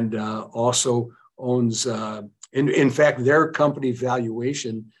and also owns, in fact, their company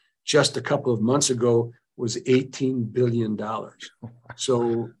valuation just a couple of months ago was $18 billion.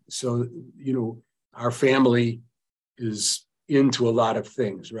 So, our family is into a lot of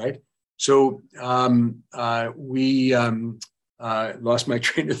things, right? So we lost my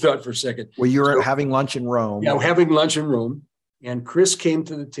train of thought for a second. Well, you were having lunch in Rome. Yeah, having lunch in Rome. And Chris came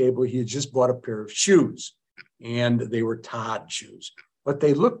to the table. He had just bought a pair of shoes, and they were Todd shoes, but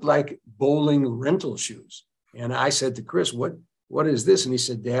they looked like bowling rental shoes. And I said to Chris, what is this? And he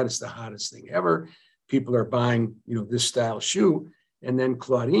said, Dad, it's the hottest thing ever. People are buying, this style shoe. And then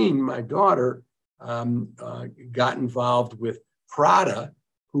Claudine, my daughter, got involved with Prada,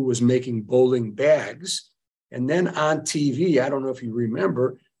 who was making bowling bags. And then on TV, I don't know if you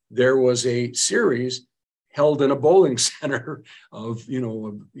remember, there was a series held in a bowling center of,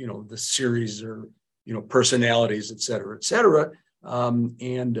 the series or, personalities, et cetera, et cetera.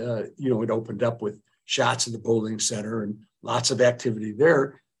 It opened up with shots of the bowling center and lots of activity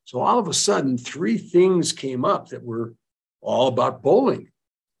there. So all of a sudden, 3 things came up that were all about bowling.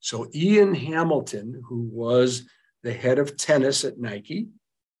 So Ian Hamilton, who was the head of tennis at Nike,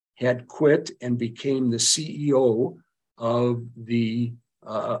 had quit and became the CEO of the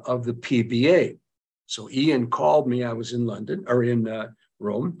PBA. So Ian called me. I was in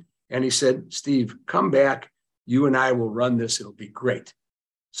Rome, and he said, Steve, come back. You and I will run this. It'll be great.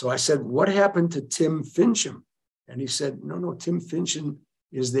 So I said, what happened to Tim Fincham? And he said, no, Tim Fincham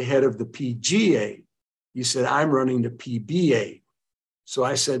is the head of the PGA. He said, I'm running the PBA. So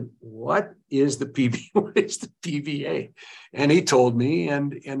I said, what is the PBA? And he told me,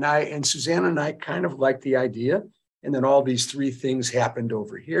 and Suzanne and I kind of liked the idea. And then all these 3 things happened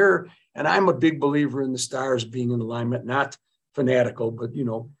over here. And I'm a big believer in the stars being in alignment, not fanatical, but,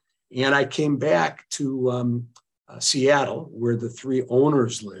 and I came back to Seattle, where the 3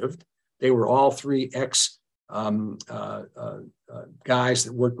 owners lived. They were all 3 ex guys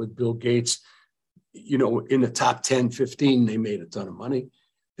that worked with Bill Gates. In the top 10, 15, they made a ton of money.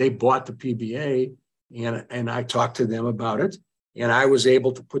 They bought the PBA, and I talked to them about it. And I was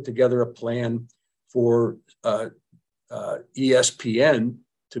able to put together a plan for ESPN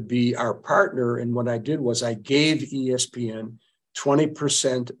to be our partner. And what I did was I gave ESPN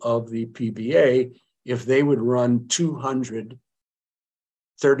 20% of the PBA if they would run 200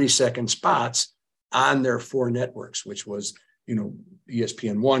 30-second spots on their 4 networks, which was,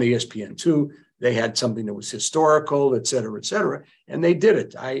 ESPN 1, ESPN 2. They had something that was historical, et cetera, and they did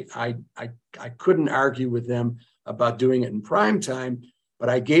it. I couldn't argue with them about doing it in prime time, but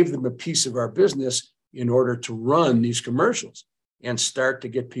I gave them a piece of our business in order to run these commercials and start to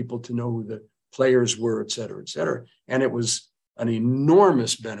get people to know who the players were, et cetera. And it was an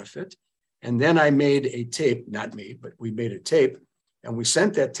enormous benefit. And then I made a tape, not me, but we made a tape, and we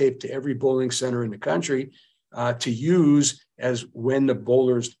sent that tape to every bowling center in the country to use as when the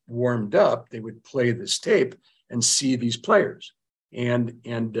bowlers warmed up, they would play this tape and see these players. And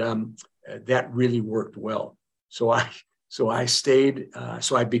that really worked well. So I stayed,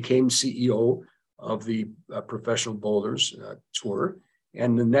 so I became CEO of the Professional Bowlers Tour.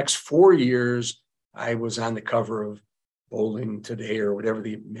 And the next 4 years, I was on the cover of Bowling Today or whatever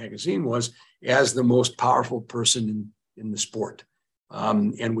the magazine was as the most powerful person in the sport.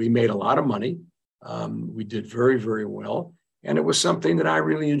 And we made a lot of money. We did very, very well. And it was something that I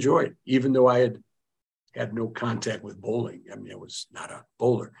really enjoyed, even though I had no contact with bowling. I mean, I was not a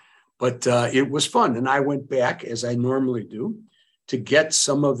bowler, but it was fun. And I went back, as I normally do, to get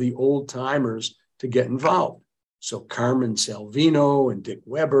some of the old timers to get involved. So Carmen Salvino and Dick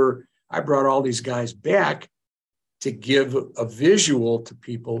Weber, I brought all these guys back to give a visual to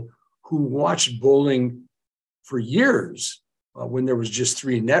people who watched bowling for years when there was just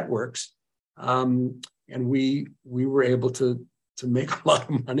 3 networks. And we were able to make a lot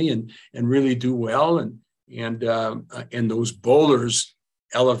of money and really do well. And those bowlers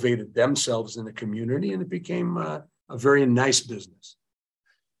elevated themselves in the community, and it became a very nice business.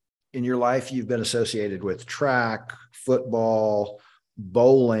 In your life, you've been associated with track, football,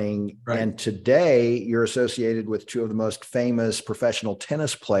 bowling, Right. and today you're associated with 2 of the most famous professional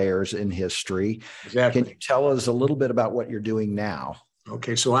tennis players in history. Exactly. Can you tell us a little bit about what you're doing now?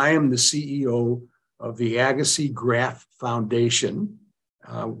 Okay, so I am the CEO of the Agassi Graf Foundation.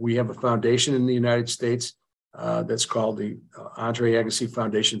 We have a foundation in the United States that's called the Andre Agassi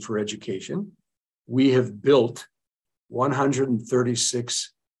Foundation for Education. We have built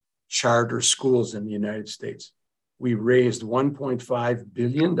 136 charter schools in the United States. We raised $1.5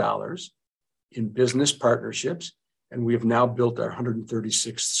 billion in business partnerships, and we have now built our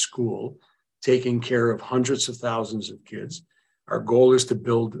 136th school, taking care of hundreds of thousands of kids. Our goal is to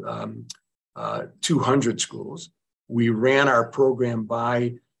build 200 schools. We ran our program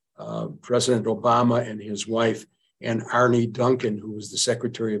by President Obama and his wife and Arne Duncan, who was the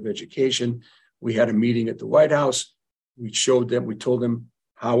Secretary of Education. We had a meeting at the White House. We showed them, we told them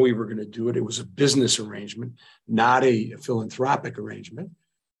how we were going to do it. It was a business arrangement, not a philanthropic arrangement.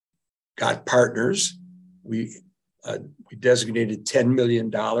 Got partners. We designated $10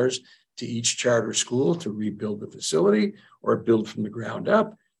 million to each charter school to rebuild the facility or build from the ground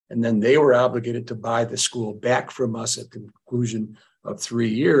up. And then they were obligated to buy the school back from us at the conclusion of 3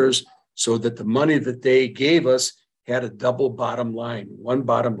 years, so that the money that they gave us had a double bottom line. One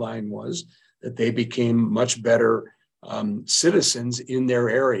bottom line was that they became much better citizens in their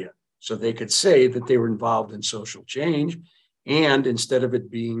area. So they could say that they were involved in social change. And instead of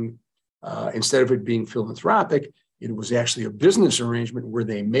it being philanthropic, it was actually a business arrangement where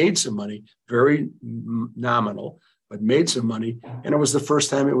they made some money, very nominal, but made some money. And it was the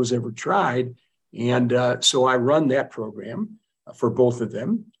first time it was ever tried. And so I run that program for both of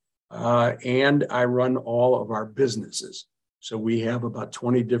them. And I run all of our businesses. So we have about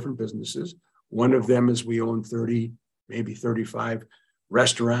 20 different businesses. One of them is we own 30, maybe 35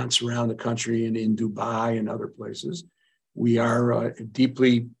 restaurants around the country and in Dubai and other places. We are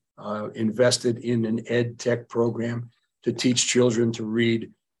deeply invested in an ed tech program to teach children to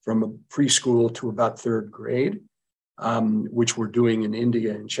read from a preschool to about 3rd grade, which we're doing in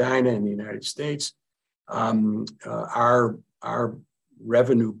India and China and the United States. Our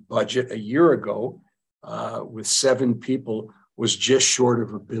revenue budget a year ago with 7 people was just short of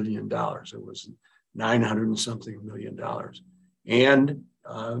 $1 billion. It was 900 and something million dollars. And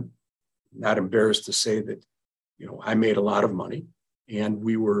not embarrassed to say that, I made a lot of money, and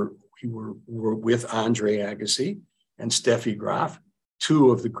we were with Andre Agassi and Steffi Graf,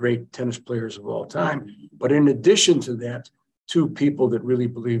 2 of the great tennis players of all time. But in addition to that, 2 people that really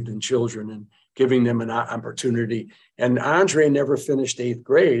believed in children and giving them an opportunity. And Andre never finished 8th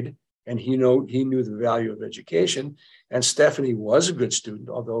grade, and he knew the value of education. And Stephanie was a good student,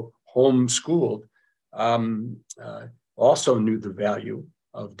 although homeschooled, also knew the value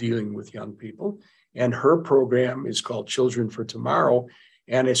of dealing with young people. And her program is called Children for Tomorrow,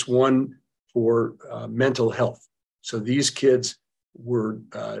 and it's one for mental health. So these kids were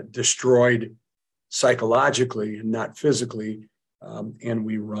destroyed psychologically and not physically. And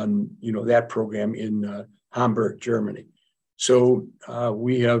we run, that program in Hamburg, Germany. So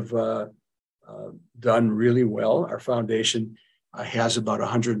we have done really well. Our foundation has about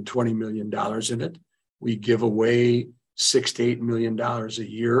 $120 million in it. We give away $6 to $8 million a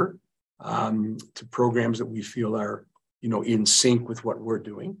year to programs that we feel are, in sync with what we're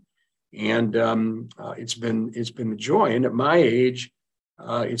doing. And it's been a joy. And at my age,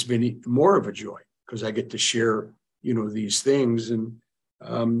 it's been more of a joy because I get to share, these things, and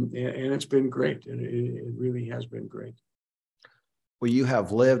it's been great. It really has been great. Well, you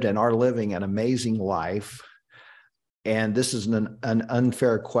have lived and are living an amazing life. And this is an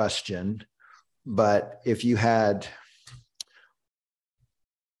unfair question, but if you had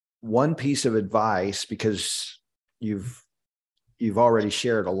one piece of advice, because you've already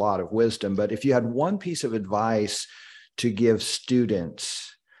shared a lot of wisdom, but if you had one piece of advice to give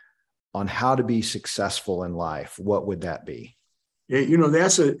students on how to be successful in life, what would that be? Yeah,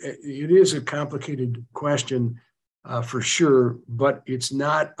 it is a complicated question for sure, but it's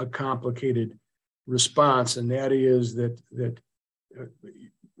not a complicated response. And that is that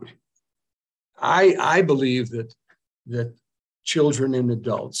I believe that children and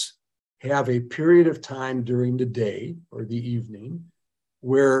adults have a period of time during the day or the evening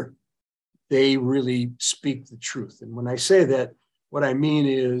where they really speak the truth. And when I say that, what I mean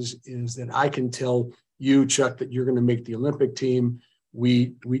is that I can tell you, Chuck, that you're going to make the Olympic team.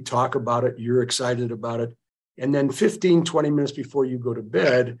 We talk about it. You're excited about it. And then 15, 20 minutes before you go to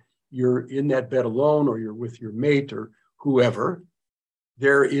bed, you're in that bed alone, or you're with your mate or whoever.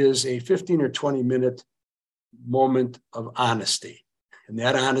 There is a 15 or 20 minute moment of honesty. And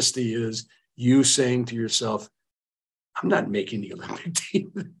that honesty is you saying to yourself, I'm not making the Olympic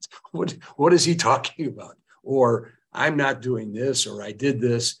team. What is he talking about? Or I'm not doing this, or I did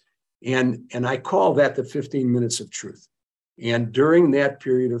this. And I call that the 15 minutes of truth. And during that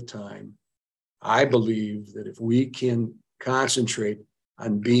period of time, I believe that if we can concentrate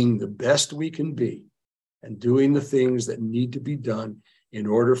on being the best we can be and doing the things that need to be done in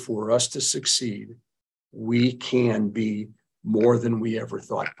order for us to succeed, we can be more than we ever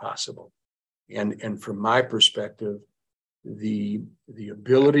thought possible. And from my perspective, the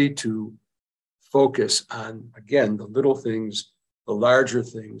ability to focus on, again, the little things, the larger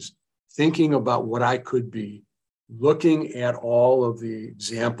things, thinking about what I could be, looking at all of the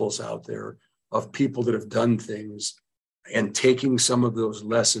examples out there of people that have done things and taking some of those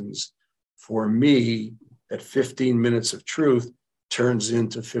lessons. For me, that 15 minutes of truth turns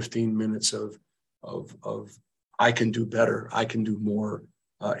into 15 minutes of I can do better, I can do more,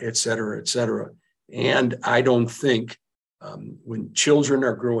 et cetera, et cetera. And I don't think when children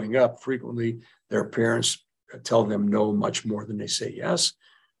are growing up, frequently their parents tell them no much more than they say yes.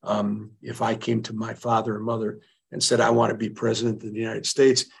 If I came to my father and mother and said, I want to be president of the United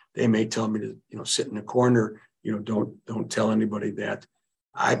States, they may tell me to, sit in a corner, don't tell anybody that.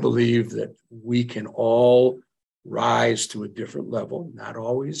 I believe that we can all rise to a different level, not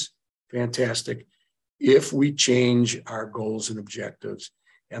always fantastic, if we change our goals and objectives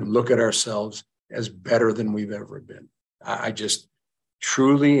and look at ourselves as better than we've ever been. I just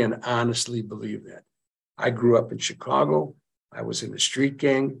truly and honestly believe that. I grew up in Chicago. I was in a street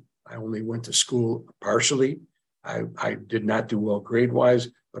gang. I only went to school partially. I did not do well grade-wise,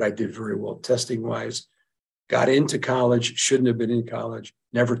 but I did very well testing-wise. Got into college, shouldn't have been in college,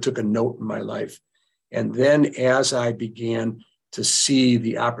 never took a note in my life. And then as I began to see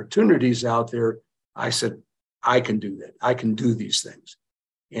the opportunities out there, I said, I can do that. I can do these things.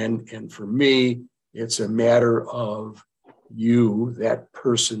 And for me, it's a matter of you, that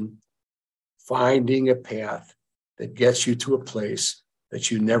person, finding a path that gets you to a place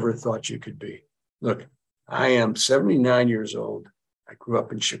that you never thought you could be. Look, I am 79 years old. I grew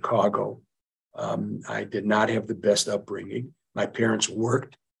up in Chicago. I did not have the best upbringing. My parents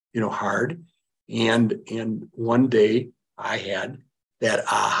worked, hard. And one day I had that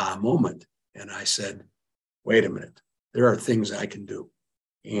aha moment. And I said, wait a minute, there are things I can do.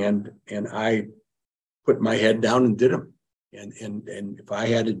 And I put my head down and did them. And if I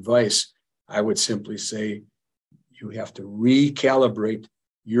had advice, I would simply say, you have to recalibrate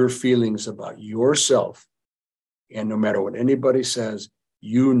your feelings about yourself. And no matter what anybody says,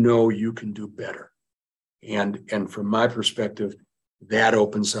 you can do better. And from my perspective, that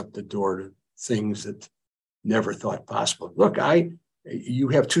opens up the door to things that never thought possible. Look, you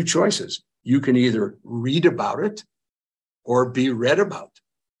have two choices. You can either read about it or be read about.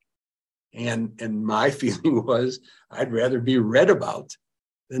 And my feeling was I'd rather be read about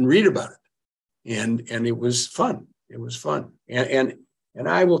than read about it. And it was fun. It was fun. And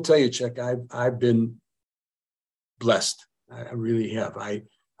I will tell you, Chuck, I've been blessed. I really have. I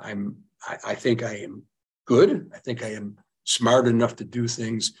think I am good. I think I am smart enough to do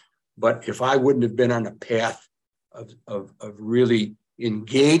things. But if I wouldn't have been on a path of really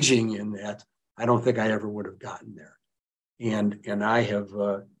engaging in that, I don't think I ever would have gotten there. And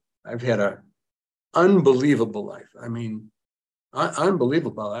I've had an unbelievable life. I mean,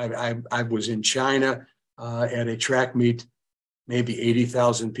 unbelievable. I was in China at a track meet, maybe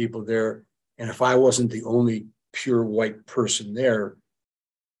 80,000 people there. And if I wasn't the only pure white person there,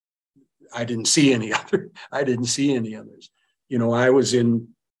 I didn't see any others. I was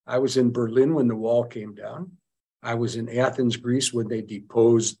in Berlin when the wall came down. I was in Athens, Greece, when they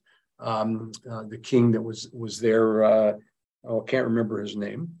deposed the king that was there. I can't remember his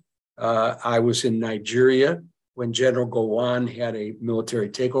name. I was in Nigeria when General Gowon had a military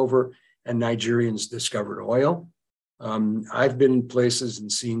takeover and Nigerians discovered oil. I've been in places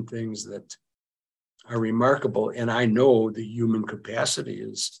and seen things that are remarkable, and I know the human capacity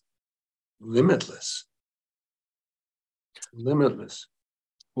is limitless. Limitless.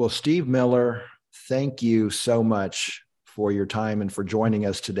 Well, Steve Miller, thank you so much for your time and for joining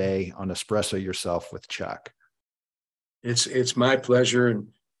us today on Espresso Yourself with Chuck. It's my pleasure. And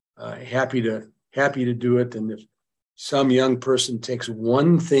happy to do it. And if some young person takes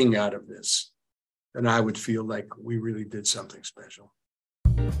one thing out of this, then I would feel like we really did something special.